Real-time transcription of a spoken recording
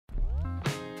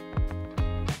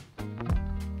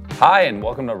Hi, and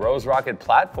welcome to Rose Rocket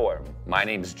Platform. My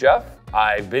name's Jeff.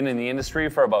 I've been in the industry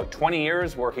for about 20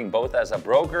 years, working both as a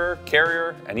broker,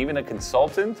 carrier, and even a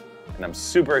consultant. And I'm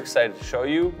super excited to show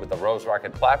you what the Rose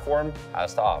Rocket Platform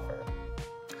has to offer.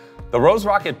 The Rose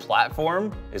Rocket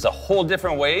Platform is a whole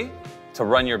different way to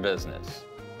run your business.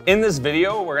 In this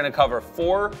video, we're going to cover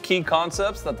 4 key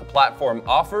concepts that the platform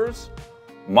offers: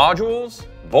 modules,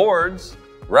 boards,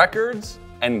 records,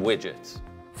 and widgets.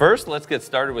 First, let's get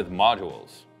started with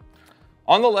modules.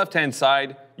 On the left-hand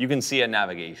side, you can see a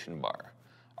navigation bar.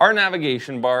 Our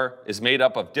navigation bar is made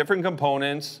up of different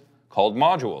components called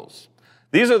modules.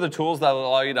 These are the tools that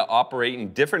allow you to operate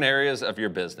in different areas of your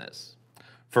business.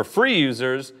 For free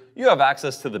users, you have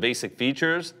access to the basic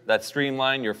features that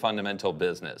streamline your fundamental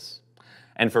business.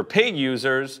 And for paid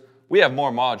users, we have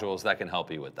more modules that can help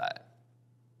you with that.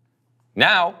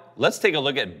 Now, let's take a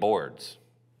look at boards.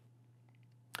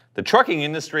 The trucking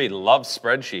industry loves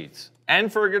spreadsheets,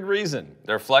 and for a good reason.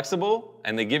 They're flexible,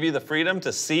 and they give you the freedom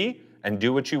to see and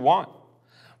do what you want.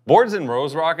 Boards in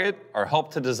Rose Rocket are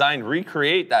helped to design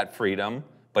recreate that freedom,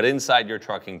 but inside your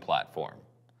trucking platform.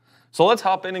 So let's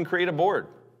hop in and create a board.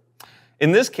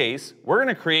 In this case, we're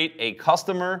going to create a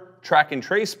customer track and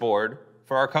trace board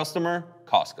for our customer,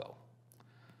 Costco.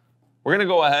 We're going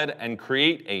to go ahead and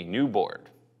create a new board.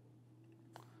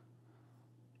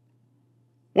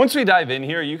 Once we dive in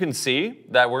here, you can see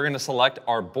that we're going to select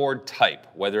our board type,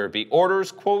 whether it be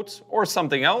orders, quotes, or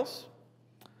something else.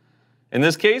 In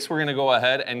this case, we're going to go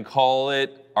ahead and call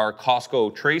it our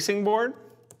Costco tracing board.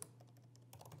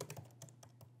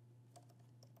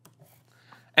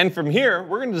 And from here,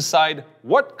 we're going to decide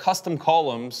what custom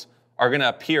columns are going to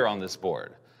appear on this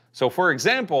board. So for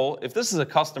example, if this is a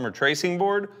customer tracing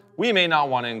board, we may not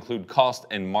want to include cost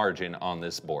and margin on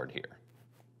this board here.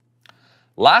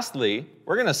 Lastly,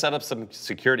 we're going to set up some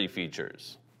security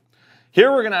features.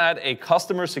 Here we're going to add a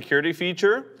customer security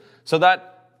feature so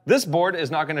that this board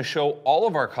is not going to show all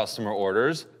of our customer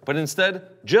orders, but instead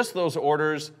just those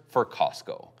orders for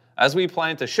Costco, as we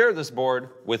plan to share this board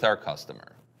with our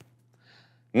customer.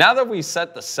 Now that we've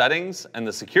set the settings and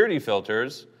the security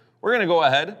filters, we're going to go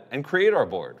ahead and create our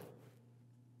board.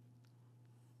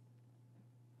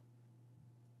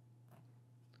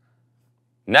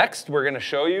 Next, we're going to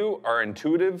show you our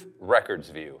intuitive records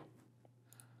view.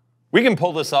 We can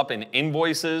pull this up in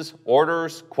invoices,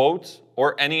 orders, quotes,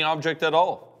 or any object at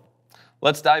all.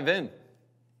 Let's dive in.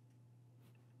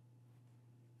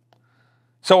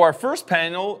 So our first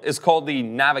panel is called the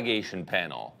navigation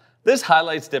panel. This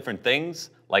highlights different things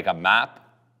like a map,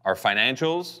 our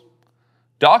financials,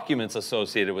 documents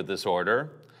associated with this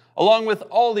order, along with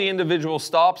all the individual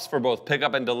stops for both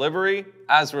pickup and delivery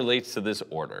as relates to this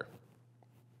order.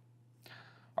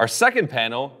 Our second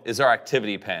panel is our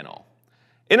activity panel.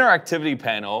 In our activity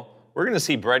panel, we're going to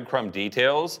see breadcrumb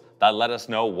details that let us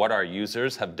know what our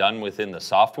users have done within the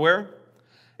software.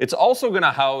 It's also going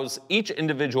to house each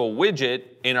individual widget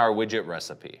in our widget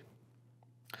recipe.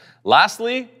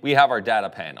 Lastly, we have our data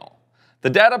panel. The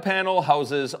data panel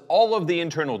houses all of the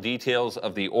internal details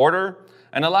of the order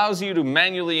and allows you to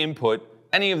manually input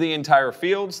any of the entire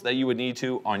fields that you would need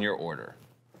to on your order.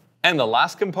 And the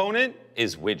last component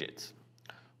is widgets.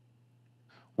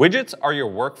 Widgets are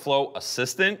your workflow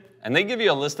assistant, and they give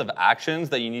you a list of actions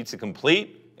that you need to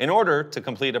complete in order to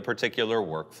complete a particular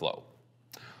workflow.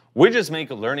 Widgets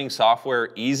make learning software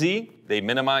easy, they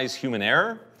minimize human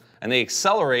error, and they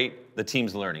accelerate the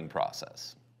team's learning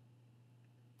process.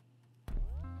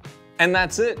 And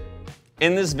that's it.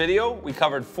 In this video, we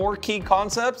covered 4 key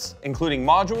concepts, including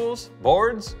modules,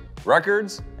 boards,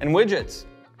 records, and widgets.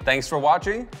 Thanks for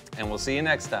watching, and we'll see you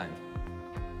next time.